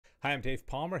Hi, I'm Dave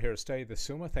Palmer here to study the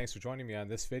Summa. Thanks for joining me on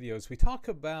this video as we talk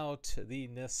about the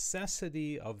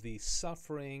necessity of the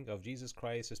suffering of Jesus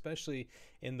Christ, especially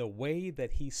in the way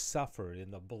that he suffered, in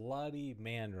the bloody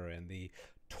manner, and the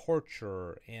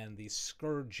torture, and the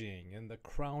scourging, and the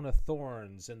crown of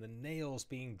thorns, and the nails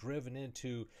being driven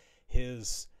into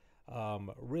his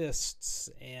wrists.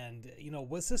 And,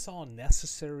 was this all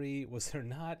necessary? Was there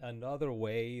not another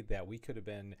way that we could have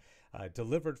been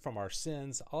delivered from our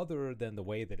sins other than the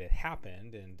way that it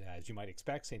happened? And as you might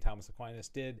expect, St. Thomas Aquinas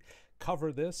did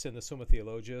cover this in the Summa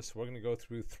Theologica. So we're going to go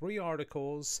through 3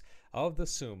 articles of the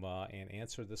Summa and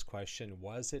answer this question: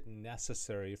 was it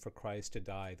necessary for Christ to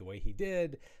die the way he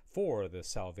did for the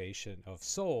salvation of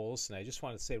souls? And I just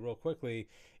want to say real quickly,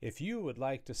 if you would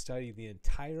like to study the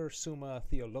entire Summa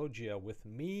Theologica with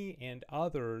me and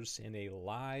others in a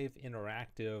live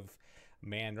interactive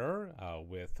manner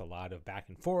with a lot of back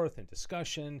and forth and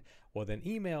discussion, well, then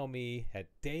email me at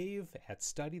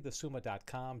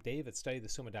dave@studythesumma.com,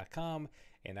 dave@studythesumma.com,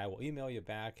 and I will email you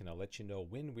back and I'll let you know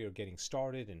when we are getting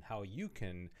started and how you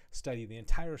can study the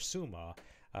entire Summa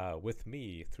with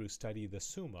me through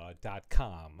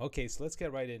studythesumma.com. Okay, so let's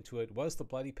get right into it. Was the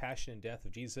bloody passion and death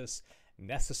of Jesus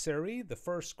necessary? The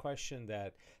first question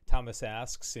that Thomas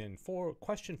asks in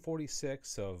question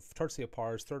 46 of Tertia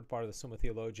Pars, third part of the Summa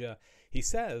Theologica, he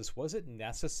says, was it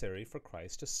necessary for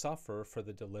Christ to suffer for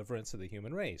the deliverance of the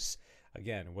human race?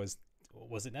 Again, was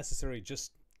it necessary,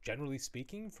 just generally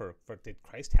speaking, did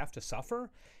Christ have to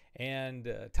suffer?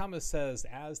 And Thomas says,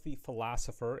 as the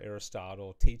philosopher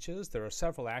Aristotle teaches, there are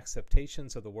several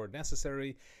acceptations of the word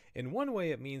necessary. In one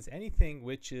way, it means anything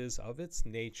which is of its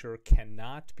nature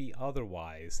cannot be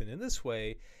otherwise. And in this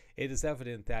way, it is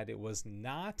evident that it was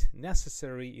not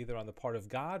necessary either on the part of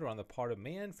God or on the part of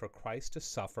man for Christ to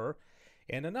suffer.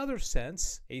 In another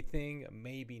sense, a thing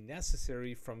may be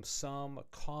necessary from some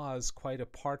cause quite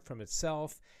apart from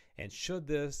itself, and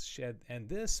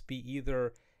this be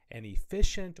either an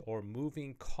efficient or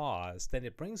moving cause, then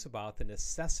it brings about the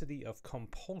necessity of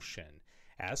compulsion,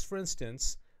 as for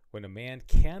instance, when a man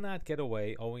cannot get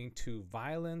away owing to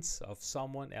violence of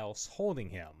someone else holding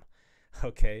him.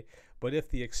 Okay, but if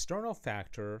the external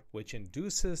factor which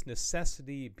induces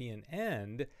necessity be an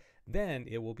end, then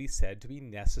it will be said to be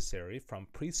necessary from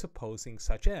presupposing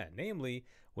such end, namely,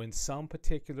 when some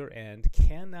particular end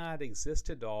cannot exist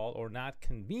at all or not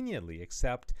conveniently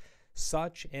except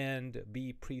such end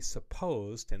be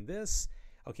presupposed. And this,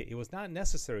 it was not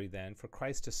necessary then for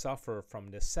Christ to suffer from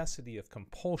necessity of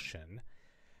compulsion,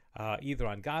 either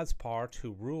on God's part,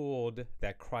 who ruled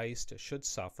that Christ should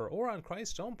suffer, or on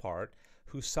Christ's own part,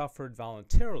 who suffered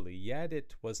voluntarily, yet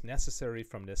it was necessary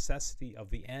from necessity of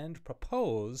the end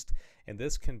proposed, and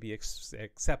this can be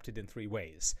accepted in 3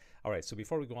 ways. All right, so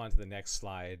before we go on to the next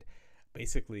slide,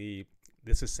 basically,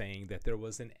 this is saying that there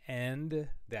was an end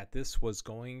that this was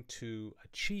going to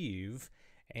achieve,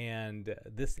 and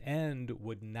this end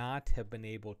would not have been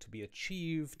able to be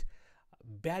achieved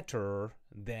better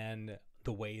than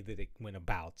the way that it went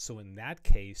about. So in that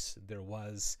case, it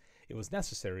was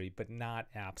necessary, but not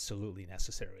absolutely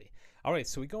necessary. All right,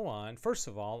 so we go on. First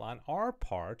of all, on our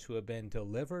part, who have been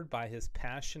delivered by his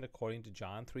passion according to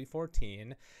John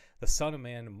 3:14, the Son of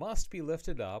Man must be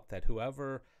lifted up, that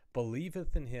whoever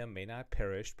believeth in him may not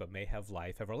perish, but may have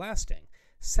life everlasting.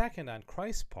 Second, on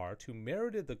Christ's part, who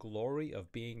merited the glory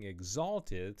of being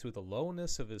exalted through the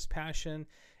lowness of his passion,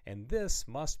 and this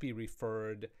must be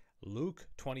referred Luke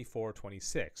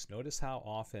 24:26. Notice how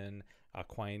often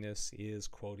Aquinas is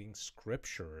quoting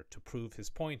scripture to prove his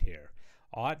point here.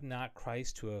 Ought not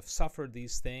Christ to have suffered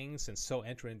these things and so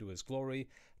enter into his glory?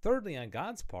 Thirdly, on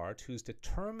God's part, whose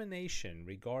determination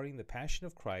regarding the passion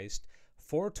of Christ,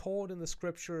 foretold in the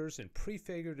scriptures and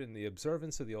prefigured in the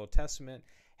observance of the Old Testament,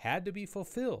 had to be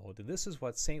fulfilled. And this is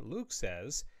what St. Luke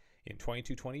says in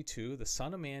 22:22, the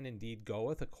Son of Man indeed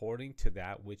goeth according to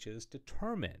that which is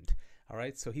determined. All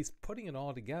right, so he's putting it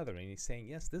all together, and he's saying,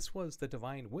 yes, this was the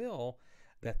divine will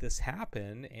that this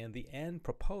happen, and the end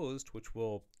proposed, which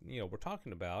we're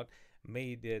talking about,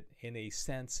 made it in a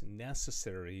sense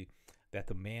necessary that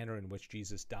the manner in which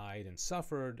Jesus died and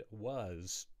suffered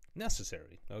was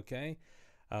necessary. Okay,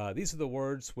 these are the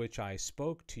words which I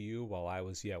spoke to you while I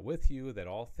was yet with you, that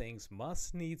all things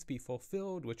must needs be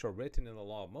fulfilled which are written in the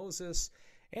law of Moses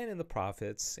and in the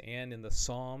prophets and in the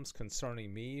Psalms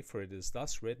concerning me, for it is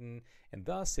thus written, and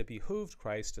thus it behooved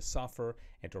Christ to suffer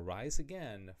and to rise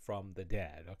again from the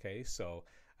dead. Okay, so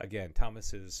again,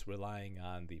 Thomas is relying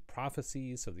on the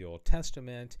prophecies of the Old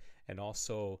Testament and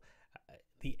also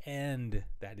the end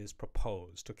that is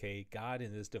proposed. Okay, God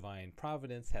in his divine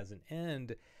providence has an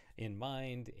end in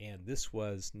mind, and this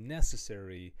was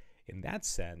necessary in that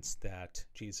sense that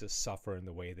Jesus suffered in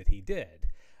the way that he did.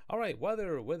 All right,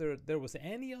 whether there was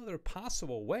any other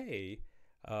possible way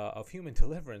of human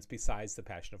deliverance besides the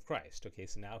Passion of Christ. Okay,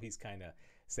 so now he's kind of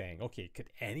saying, okay, could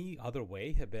any other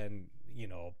way have been,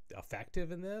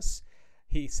 effective in this?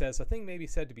 He says a thing may be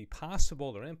said to be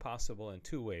possible or impossible in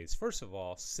two ways. First of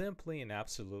all, simply and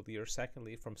absolutely, or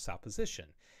secondly, from supposition.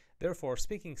 Therefore,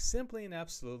 speaking simply and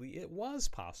absolutely, it was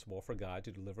possible for God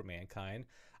to deliver mankind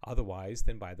otherwise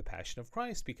than by the Passion of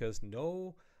Christ, because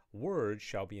no word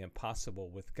shall be impossible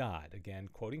with God. Again,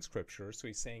 quoting scripture. So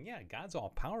he's saying, yeah, God's all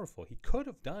powerful. He could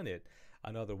have done it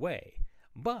another way.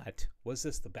 But was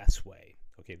this the best way?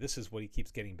 Okay, this is what he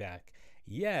keeps getting back.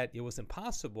 Yet it was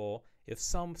impossible if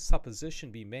some supposition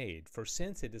be made. For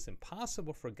since it is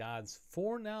impossible for God's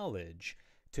foreknowledge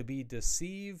to be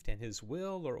deceived and his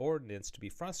will or ordinance to be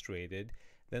frustrated,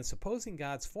 then supposing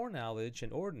God's foreknowledge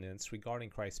and ordinance regarding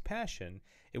Christ's passion,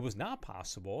 it was not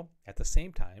possible at the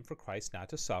same time for Christ not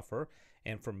to suffer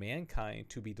and for mankind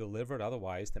to be delivered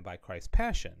otherwise than by Christ's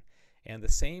passion. And the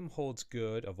same holds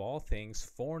good of all things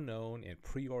foreknown and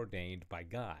preordained by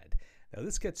God. Now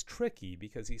this gets tricky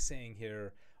because he's saying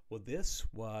here, well, this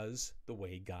was the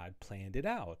way God planned it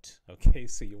out. Okay,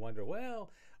 so you wonder,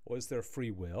 well, was there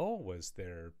free will? Was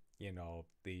there,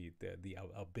 the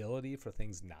ability for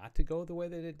things not to go the way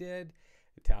that it did?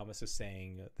 Thomas is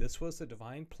saying this was the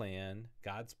divine plan.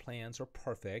 God's plans are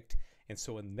perfect. And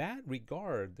so in that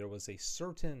regard, there was a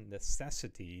certain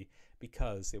necessity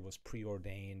because it was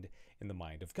preordained in the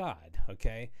mind of God.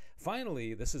 Okay.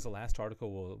 Finally, this is the last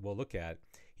article we'll look at.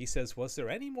 He says, was there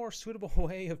any more suitable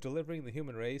way of delivering the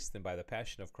human race than by the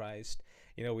Passion of Christ?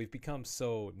 We've become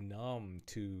so numb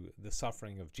to the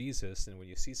suffering of Jesus. And when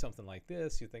you see something like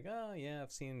this, you think, oh, yeah,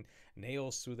 I've seen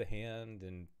nails through the hand.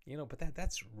 And, but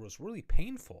that was really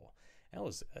painful. That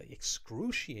was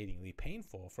excruciatingly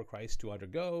painful for Christ to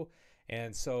undergo.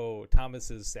 And so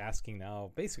Thomas is asking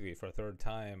now, basically for a third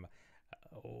time,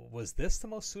 was this the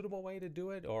most suitable way to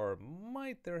do it, or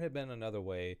might there have been another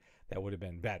way that would have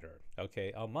been better?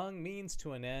 Okay, among means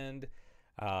to an end,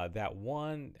 that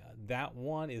one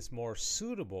is more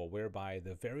suitable, whereby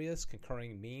the various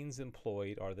concurring means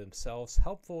employed are themselves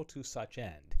helpful to such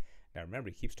end. Now remember,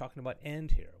 he keeps talking about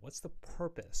end here. What's the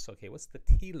purpose? Okay, what's the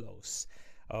telos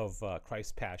of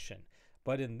Christ's passion?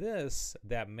 But in this,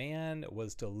 that man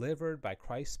was delivered by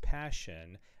Christ's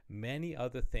passion, many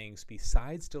other things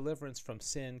besides deliverance from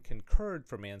sin concurred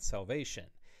for man's salvation.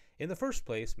 In the first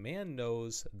place, man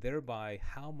knows thereby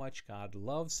how much God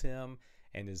loves him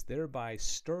and is thereby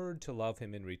stirred to love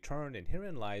him in return, and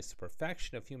herein lies the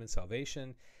perfection of human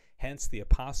salvation. Hence the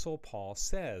Apostle Paul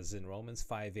says in Romans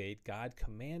 5:8, God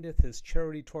commandeth his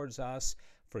charity towards us,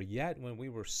 for yet when we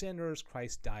were sinners,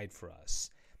 Christ died for us.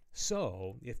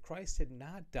 So, if Christ had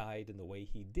not died in the way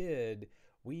he did,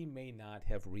 we may not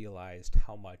have realized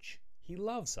how much he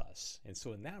loves us. And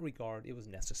so in that regard, it was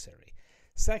necessary.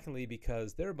 Secondly,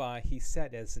 because thereby he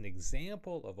set as an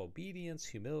example of obedience,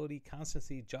 humility,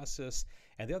 constancy, justice,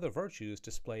 and the other virtues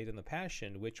displayed in the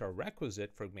Passion, which are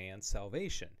requisite for man's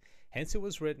salvation. Hence it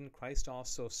was written, Christ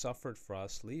also suffered for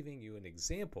us, leaving you an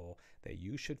example that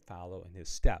you should follow in his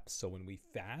steps. So when we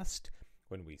fast,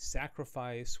 when we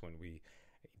sacrifice, when we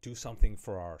do something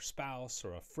for our spouse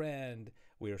or a friend,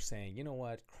 we are saying, you know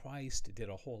what, Christ did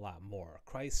a whole lot more.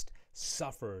 Christ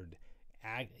suffered,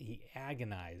 he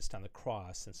agonized on the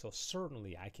cross, and so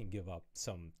certainly I can give up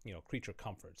some, creature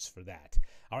comforts for that.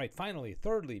 All right, finally,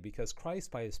 thirdly, because Christ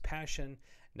by his passion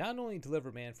not only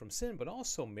delivered man from sin, but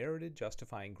also merited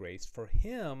justifying grace for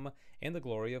him and the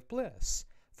glory of bliss.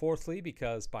 Fourthly,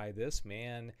 because by this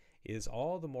man is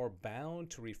all the more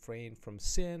bound to refrain from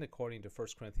sin, according to 1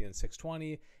 Corinthians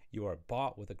 6:20. You are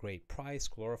bought with a great price.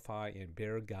 Glorify and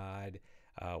bear God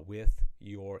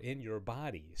in your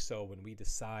body. So when we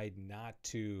decide not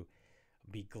to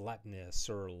be gluttonous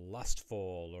or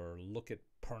lustful or look at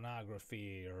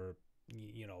pornography or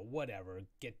whatever,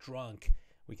 get drunk,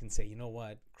 we can say, you know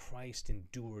what, Christ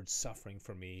endured suffering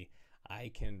for me. I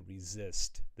can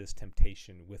resist this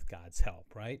temptation with God's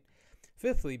help, right?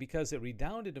 Fifthly, because it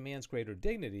redounded to man's greater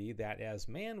dignity, that as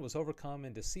man was overcome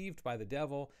and deceived by the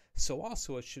devil, so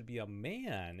also it should be a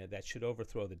man that should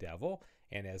overthrow the devil.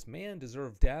 And as man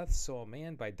deserved death, so a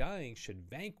man by dying should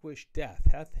vanquish death.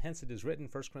 Hence it is written,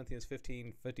 1 Corinthians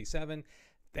 15:57,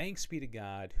 Thanks be to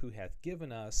God, who hath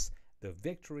given us the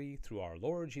victory through our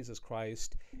Lord Jesus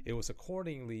Christ. It was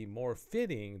accordingly more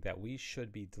fitting that we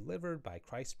should be delivered by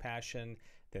Christ's passion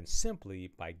than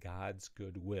simply by God's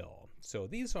good will. So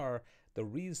these are the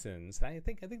reasons, and I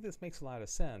think this makes a lot of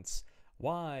sense,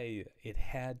 why it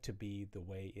had to be the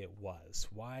way it was.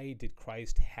 Why did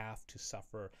Christ have to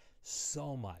suffer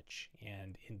so much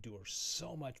and endure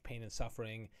so much pain and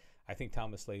suffering. I think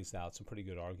Thomas lays out some pretty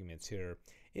good arguments here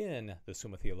in the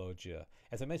Summa Theologia.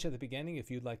 As I mentioned at the beginning, if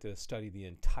you'd like to study the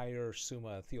entire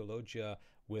Summa Theologia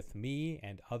with me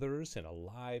and others in a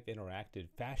live interactive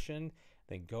fashion,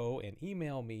 then go and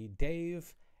email me,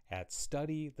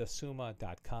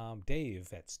 dave@studythesumma.com,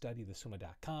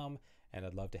 dave@studythesumma.com, and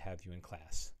I'd love to have you in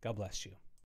class. God bless you.